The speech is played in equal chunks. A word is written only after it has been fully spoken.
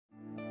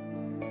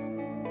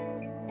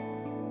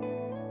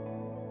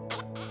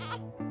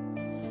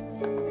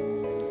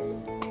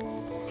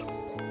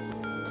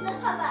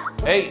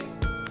Hey!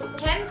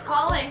 Ken's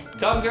calling.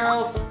 Come,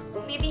 girls!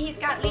 Maybe he's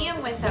got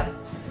Liam with him.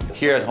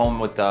 Here at home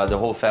with the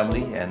whole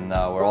family, and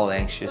we're all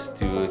anxious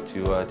to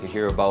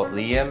hear about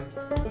Liam.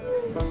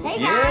 Hey guys!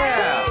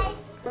 Yeah!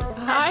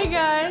 Hi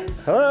guys!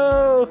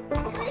 Hello!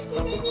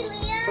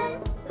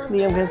 Liam.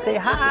 Liam can say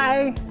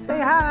hi! Say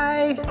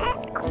hi!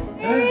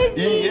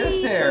 He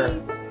is there!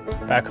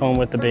 Back home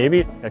with the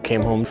baby. I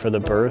came home for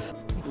the birth.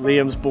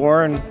 Liam's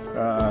born,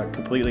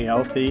 completely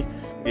healthy.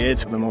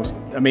 It's the most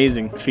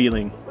amazing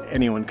feeling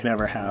anyone can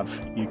ever have.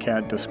 You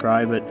can't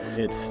describe it.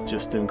 It's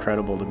just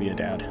incredible to be a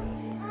dad.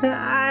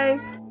 Hi!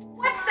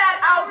 What's that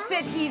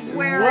outfit he's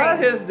wearing? What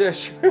is the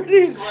shirt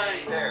he's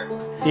wearing there?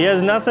 He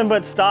has nothing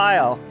but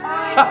style.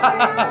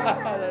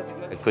 I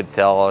could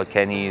tell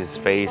Kenny's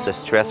face, the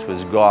stress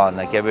was gone,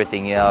 like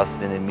everything else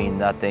didn't mean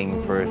nothing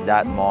for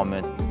that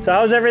moment. So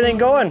how's everything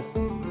going?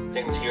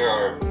 Things here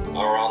are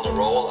on the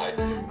roll. I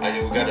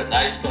we got a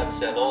nice flat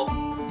settled.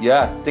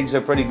 Yeah, things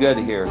are pretty good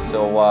here,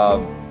 so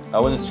I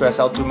wouldn't stress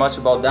out too much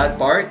about that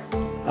part.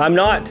 I'm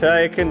not.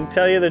 I can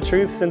tell you the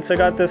truth, since I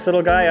got this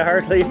little guy, I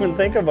hardly even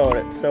think about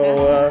it.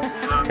 So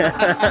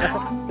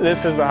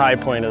this is the high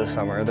point of the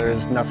summer.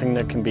 There's nothing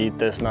that can beat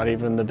this, not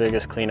even the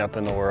biggest cleanup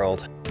in the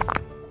world.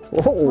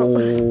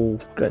 Oh,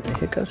 got the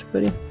hiccups,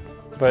 buddy.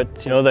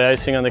 But, you know, the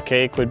icing on the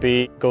cake would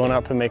be going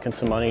up and making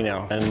some money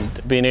now and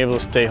being able to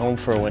stay home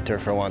for a winter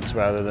for once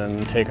rather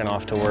than taking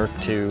off to work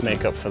to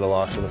make up for the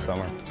loss of the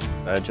summer.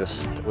 I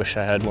just wish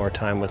I had more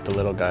time with the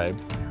little guy.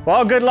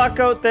 Well, good luck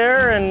out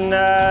there, and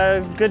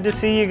good to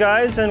see you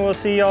guys, and we'll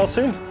see you all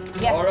soon.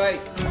 Yes. All right.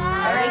 All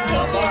right,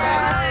 take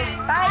care.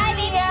 Bye,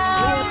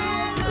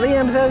 Liam.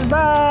 Liam says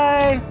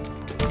bye.